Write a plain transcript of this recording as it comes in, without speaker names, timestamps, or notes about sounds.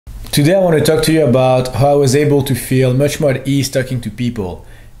Today I want to talk to you about how I was able to feel much more at ease talking to people.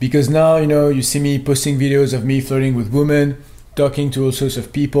 Because now, you see me posting videos of me flirting with women, talking to all sorts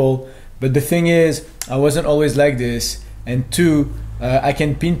of people. But the thing is, I wasn't always like this. And two, I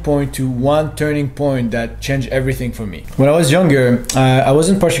can pinpoint to one turning point that changed everything for me. When I was younger, I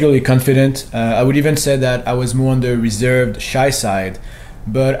wasn't particularly confident. I would even say that I was more on the reserved, shy side.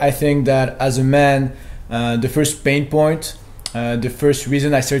 But I think that as a man, the first pain point, the first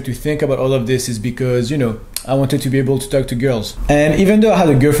reason I started to think about all of this is because, I wanted to be able to talk to girls. And even though I had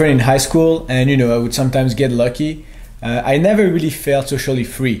a girlfriend in high school and, I would sometimes get lucky, I never really felt socially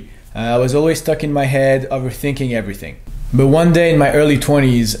free. I was always stuck in my head, overthinking everything. But one day in my early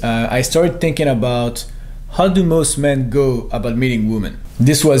 20s, I started thinking about how do most men go about meeting women.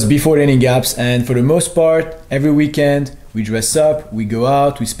 This was before dating apps, and for the most part, every weekend, we dress up, we go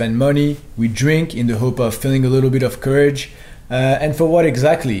out, we spend money, we drink in the hope of feeling a little bit of courage. And for what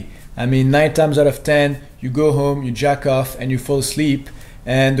exactly? I mean, 9 times out of 10, you go home, you jack off, and you fall asleep.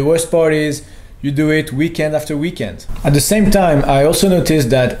 And the worst part is, you do it weekend after weekend. At the same time, I also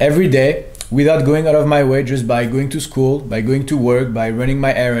noticed that every day, without going out of my way, just by going to school, by going to work, by running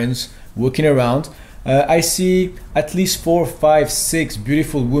my errands, walking around, I see at least 4, 5, 6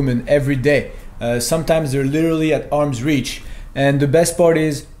 beautiful women every day. Sometimes they're literally at arm's reach. And the best part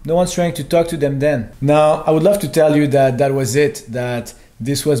is, no one's trying to talk to them then. Now, I would love to tell you that that was it, that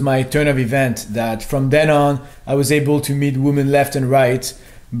this was my turn of event, that from then on, I was able to meet women left and right,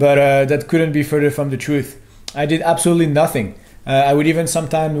 but that couldn't be further from the truth. I did absolutely nothing. I would even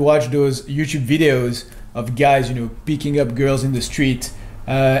sometimes watch those YouTube videos of guys, picking up girls in the street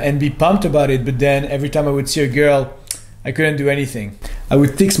and be pumped about it, but then every time I would see a girl, I couldn't do anything. I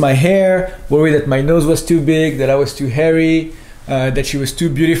would fix my hair, worry that my nose was too big, that I was too hairy, that she was too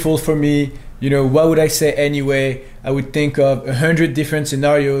beautiful for me. What would I say anyway? I would think of 100 different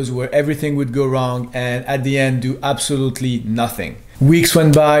scenarios where everything would go wrong and at the end do absolutely nothing. Weeks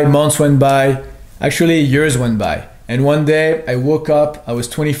went by, months went by, actually years went by. And one day I woke up, I was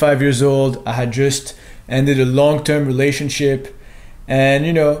 25 years old, I had just ended a long-term relationship. And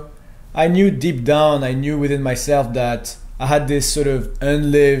I knew deep down, I knew within myself that I had this sort of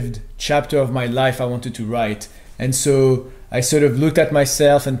unlived chapter of my life I wanted to write. And so I sort of looked at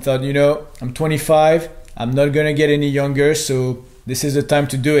myself and thought, I'm 25, I'm not gonna get any younger, so this is the time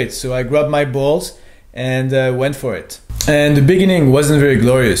to do it. So I grabbed my balls and went for it. And the beginning wasn't very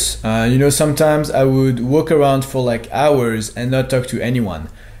glorious. Sometimes I would walk around for like hours and not talk to anyone.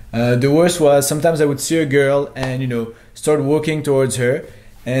 The worst was sometimes I would see a girl and, start walking towards her,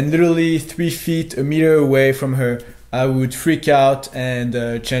 and literally 3 feet, a meter away from her, I would freak out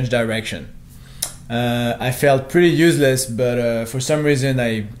and change direction. I felt pretty useless, but for some reason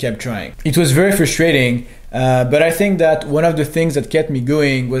I kept trying. It was very frustrating, but I think that one of the things that kept me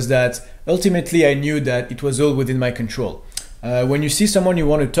going was that ultimately I knew that it was all within my control. When you see someone you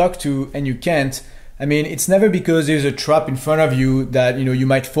want to talk to and you can't, it's never because there's a trap in front of you that you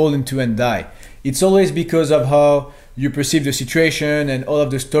might fall into and die. It's always because of how you perceive the situation and all of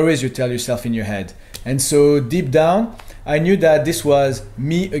the stories you tell yourself in your head. And so deep down, I knew that this was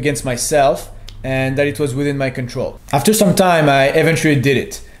me against myself and that it was within my control. After some time, I eventually did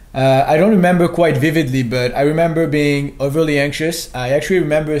it. I don't remember quite vividly, but I remember being overly anxious. I actually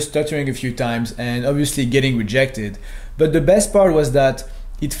remember stuttering a few times and obviously getting rejected. But the best part was that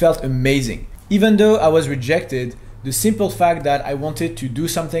it felt amazing. Even though I was rejected, the simple fact that I wanted to do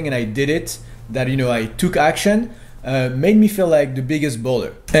something and I did it, that I took action, made me feel like the biggest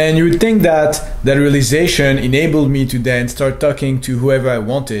baller. And you would think that that realization enabled me to then start talking to whoever I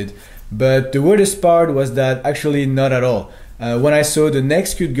wanted. But the weirdest part was that actually not at all. When I saw the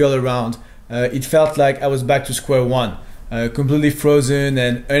next cute girl around, it felt like I was back to square one, completely frozen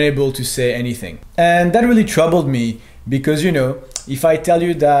and unable to say anything. And that really troubled me because, if I tell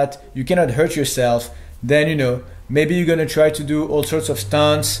you that you cannot hurt yourself, then, maybe you're gonna try to do all sorts of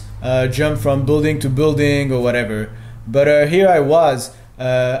stunts, jump from building to building or whatever. But here I was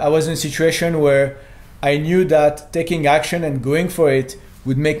in a situation where I knew that taking action and going for it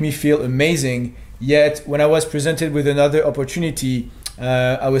would make me feel amazing, yet when I was presented with another opportunity,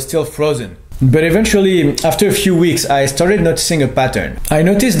 I was still frozen. But eventually, after a few weeks, I started noticing a pattern. I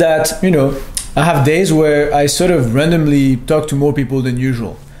noticed that, I have days where I sort of randomly talk to more people than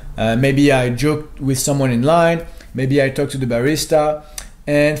usual. Maybe I joked with someone in line, maybe I talked to the barista,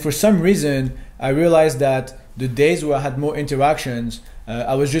 and for some reason, I realized that the days where I had more interactions,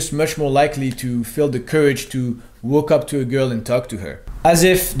 I was just much more likely to feel the courage to walk up to a girl and talk to her. As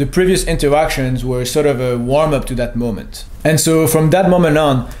if the previous interactions were sort of a warm-up to that moment. And so from that moment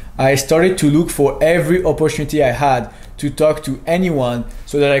on, I started to look for every opportunity I had to talk to anyone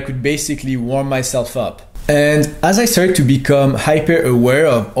so that I could basically warm myself up. And as I started to become hyper aware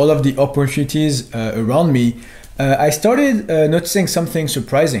of all of the opportunities around me, I started noticing something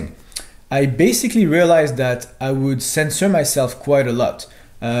surprising. I basically realized that I would censor myself quite a lot.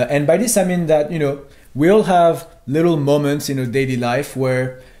 And by this I mean that, we all have little moments in our daily life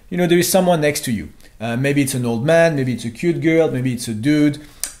where, there is someone next to you. Maybe it's an old man, maybe it's a cute girl, maybe it's a dude.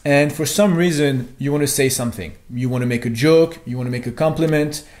 And for some reason, you want to say something. You want to make a joke, you want to make a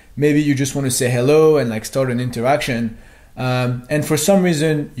compliment. Maybe you just want to say hello and like start an interaction. And for some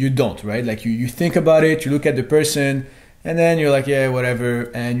reason, you don't, right? Like you think about it, you look at the person, and then you're like, yeah,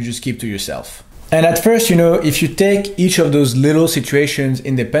 whatever, and you just keep to yourself. And at first, if you take each of those little situations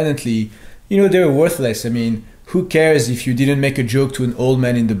independently, they're worthless. I mean, who cares if you didn't make a joke to an old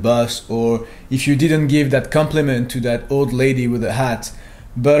man in the bus, or if you didn't give that compliment to that old lady with a hat?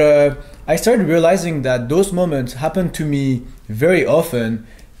 But I started realizing that those moments happen to me very often,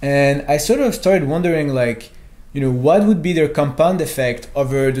 and I sort of started wondering, like, what would be their compound effect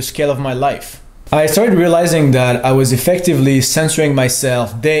over the scale of my life? I started realizing that I was effectively censoring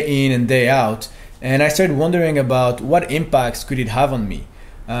myself day in and day out, and I started wondering about what impacts could it have on me.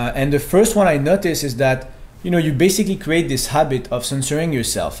 And the first one I noticed is that, you basically create this habit of censoring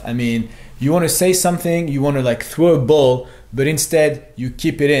yourself. I mean, you want to say something, you want to like throw a ball, but instead you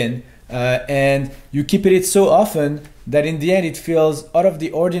keep it in, and you keep it in so often that in the end it feels out of the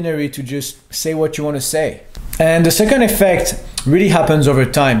ordinary to just say what you want to say. And the second effect really happens over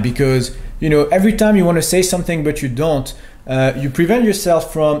time because, every time you want to say something but you don't, you prevent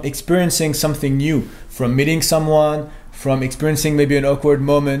yourself from experiencing something new, from meeting someone, from experiencing maybe an awkward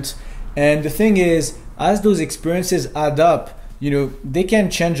moment. And the thing is, as those experiences add up, they can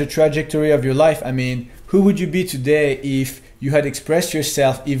change the trajectory of your life. I mean, who would you be today if you had expressed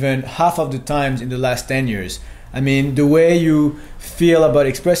yourself even half of the times in the last 10 years? I mean, the way you feel about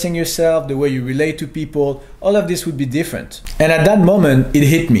expressing yourself, the way you relate to people, all of this would be different. And at that moment, it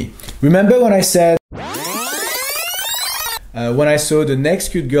hit me. Remember when I said, when I saw the next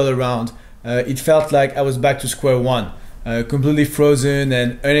cute girl around, it felt like I was back to square one. Completely frozen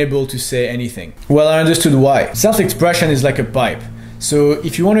and unable to say anything. Well, I understood why. Self-expression is like a pipe. So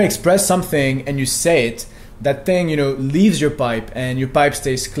if you want to express something and you say it, that thing, leaves your pipe and your pipe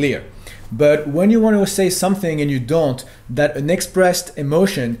stays clear. But when you want to say something and you don't, that unexpressed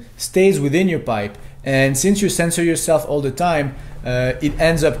emotion stays within your pipe. And since you censor yourself all the time, it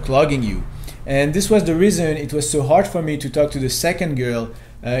ends up clogging you. And this was the reason it was so hard for me to talk to the second girl.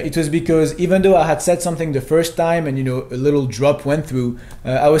 It was because even though I had said something the first time and a little drop went through,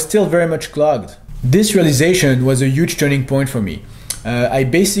 I was still very much clogged. This realization was a huge turning point for me. I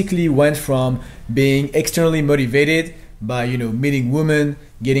basically went from being externally motivated by meeting women,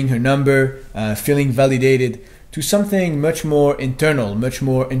 getting her number, feeling validated, to something much more internal, much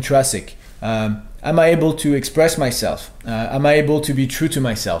more intrinsic. Am I able to express myself? Am I able to be true to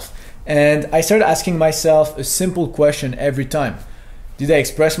myself? And I started asking myself a simple question every time. Did I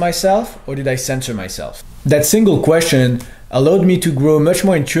express myself or did I censor myself? That single question allowed me to grow much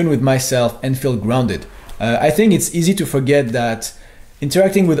more in tune with myself and feel grounded. I think it's easy to forget that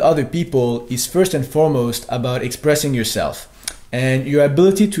interacting with other people is first and foremost about expressing yourself. And your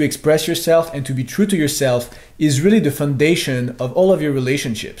ability to express yourself and to be true to yourself is really the foundation of all of your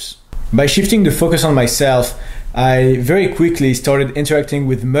relationships. By shifting the focus on myself, I very quickly started interacting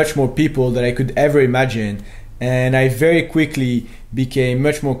with much more people than I could ever imagine, and I very quickly became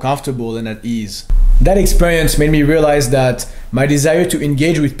much more comfortable and at ease. That experience made me realize that my desire to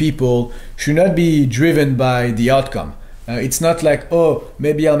engage with people should not be driven by the outcome. It's not like, oh,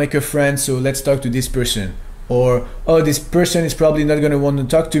 maybe I'll make a friend, so let's talk to this person. Or, oh, this person is probably not going to want to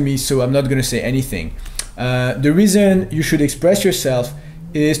talk to me, so I'm not going to say anything. The reason you should express yourself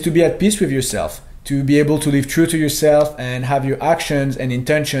is to be at peace with yourself, to be able to live true to yourself and have your actions and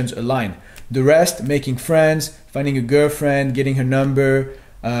intentions align. The rest, making friends, finding a girlfriend, getting her number,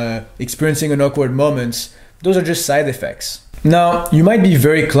 experiencing an awkward moments, those are just side effects. Now, you might be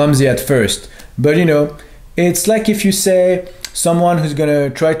very clumsy at first, but it's like if you say someone who's gonna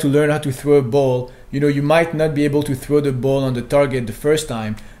try to learn how to throw a ball, you might not be able to throw the ball on the target the first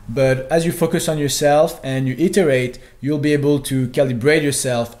time, but as you focus on yourself and you iterate, you'll be able to calibrate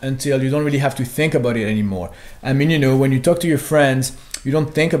yourself until you don't really have to think about it anymore. I mean, when you talk to your friends, you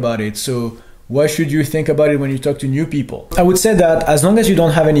don't think about it, so why should you think about it when you talk to new people? I would say that as long as you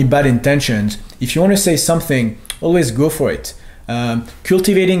don't have any bad intentions, if you want to say something, always go for it.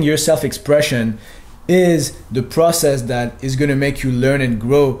 Cultivating your self-expression is the process that is going to make you learn and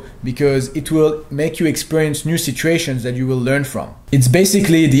grow, because it will make you experience new situations that you will learn from. It's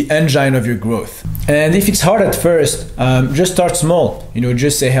basically the engine of your growth. And if it's hard at first, just start small.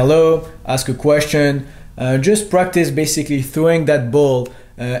 Just say hello, ask a question, just practice basically throwing that ball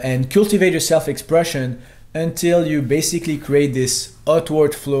and cultivate your self-expression until you basically create this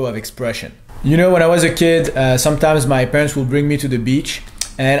outward flow of expression. When I was a kid, sometimes my parents would bring me to the beach,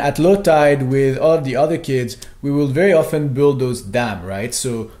 and at low tide with all of the other kids, we will very often build those dams, right?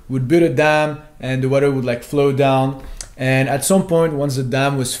 So we'd build a dam and the water would flow down. And at some point, once the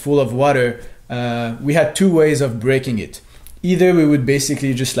dam was full of water, we had two ways of breaking it. Either we would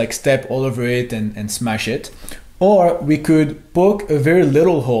basically just step all over it and smash it, or we could poke a very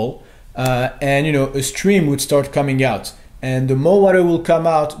little hole and a stream would start coming out. And the more water will come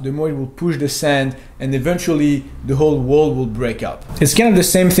out, the more it will push the sand, and eventually the whole wall will break up. It's kind of the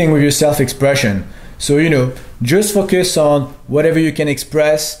same thing with your self-expression. So, just focus on whatever you can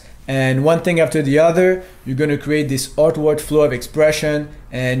express, and one thing after the other, you're going to create this outward flow of expression,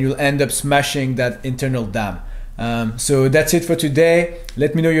 and you'll end up smashing that internal dam. So that's it for today.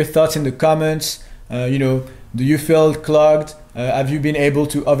 Let me know your thoughts in the comments. Do you feel clogged? Have you been able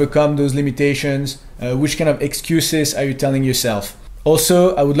to overcome those limitations? Which kind of excuses are you telling yourself?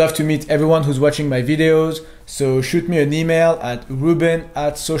 Also, I would love to meet everyone who's watching my videos, so shoot me an email at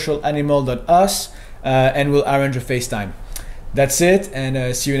ruben@socialanimal.us and we'll arrange a FaceTime. That's it,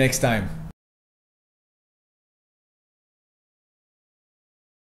 and see you next time.